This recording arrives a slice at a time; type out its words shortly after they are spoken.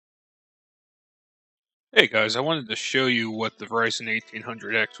Hey guys, I wanted to show you what the RyZen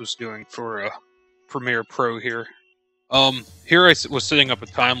 1800X was doing for Premiere Pro here. Here I was setting up a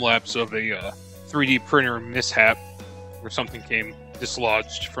time lapse of a 3D printer mishap where something came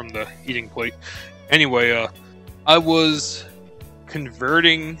dislodged from the heating plate. Anyway, I was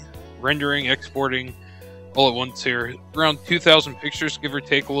converting, rendering, exporting all at once here. Around 2,000 pictures, give or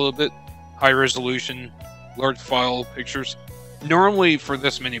take a little bit. High resolution, large file pictures. Normally, for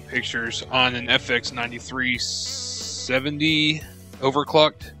this many pictures on an FX 9370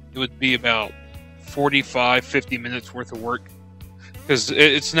 overclocked, it would be about 45-50 minutes worth of work, because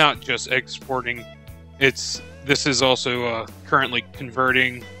it's not just exporting. This is also currently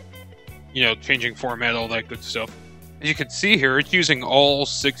converting, changing format, all that good stuff. As you can see here, it's using all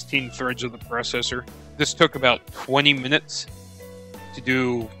 16 threads of the processor. This took about 20 minutes to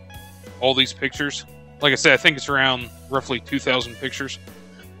do all these pictures. Like I said, I think it's around roughly 2,000 pictures,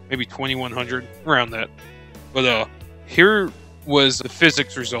 maybe 2,100, around that. But here was the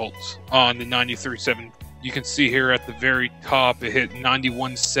physics results on the 93.7. You can see here at the very top, it hit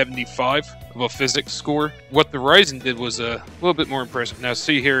 9175 of a physics score. What the RyZen did was a little bit more impressive. Now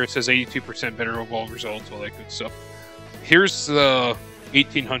see here, it says 82% better overall results, all that good stuff. Here's the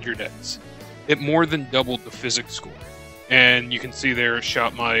 1800X. It more than doubled the physics score. And you can see there, it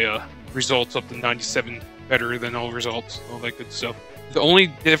shot my results up to 97, better than all results, all that good stuff. The only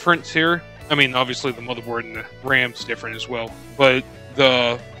difference here, I mean, obviously the motherboard and the RAM's different as well, but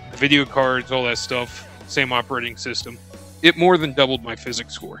the video cards, all that stuff, same operating system, it more than doubled my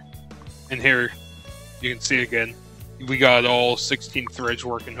physics score. And here, you can see again, we got all 16 threads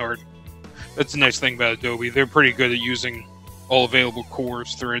working hard. That's the nice thing about Adobe. They're pretty good at using all available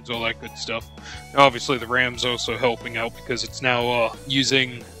cores, threads, all that good stuff. Now, obviously the RAM's also helping out because it's now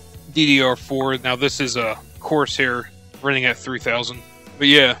using DDR4. Now this is a course here running at 3000, but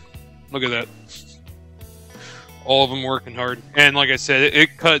yeah, look at that. All of them working hard, and like I said,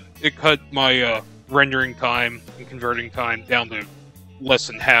 it cut my rendering time and converting time down to less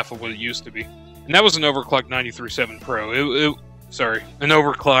than half of what it used to be. And that was an overclocked 93.7 Pro. Sorry, an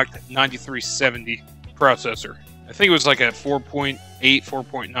overclocked 9370 processor. I think it was like at 4.8,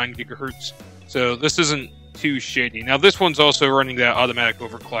 4.9 gigahertz. So this isn't too shady. Now this one's also running that automatic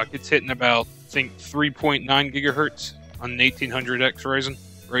overclock. It's hitting about, I think, 3.9 gigahertz on an 1800X RyZen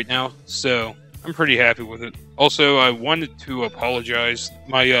right now. So I'm pretty happy with it. Also, I wanted to apologize.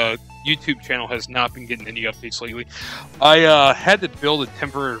 My YouTube channel has not been getting any updates lately. I had to build a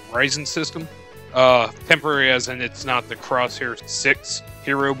temporary RyZen system. Temporary as in it's not the Crosshair 6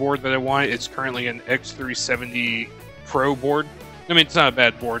 Hero board that I want. It's currently an X370 Pro board. I mean, it's not a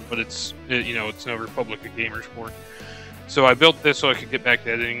bad board, but it's no Republic of Gamers board. So I built this so I could get back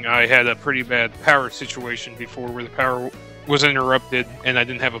to editing. I had a pretty bad power situation before where the power was interrupted and I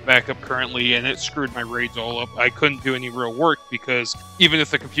didn't have a backup currently, and it screwed my raids all up. I couldn't do any real work because even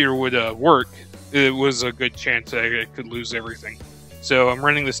if the computer would work, it was a good chance I could lose everything. So I'm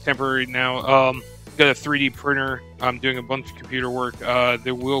running this temporary now. Got a 3D printer. I'm doing a bunch of computer work.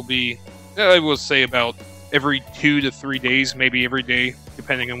 There will be, I will say, about every 2 to 3 days, maybe every day,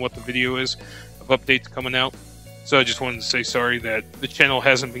 depending on what the video is, of updates coming out. So I just wanted to say sorry that the channel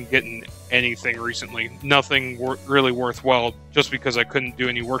hasn't been getting anything recently. Nothing really worthwhile, just because I couldn't do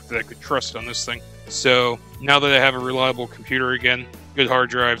any work that I could trust on this thing. So now that I have a reliable computer again, good hard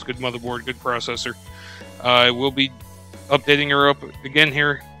drives, good motherboard, good processor, I will be updating her up again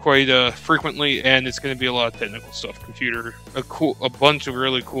here quite frequently, and it's going to be a lot of technical stuff. A bunch of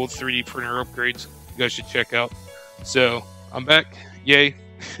really cool 3D printer upgrades you guys should check out. So I'm back, yay.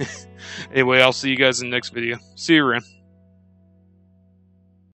 Anyway, I'll see you guys in the next video. See you around.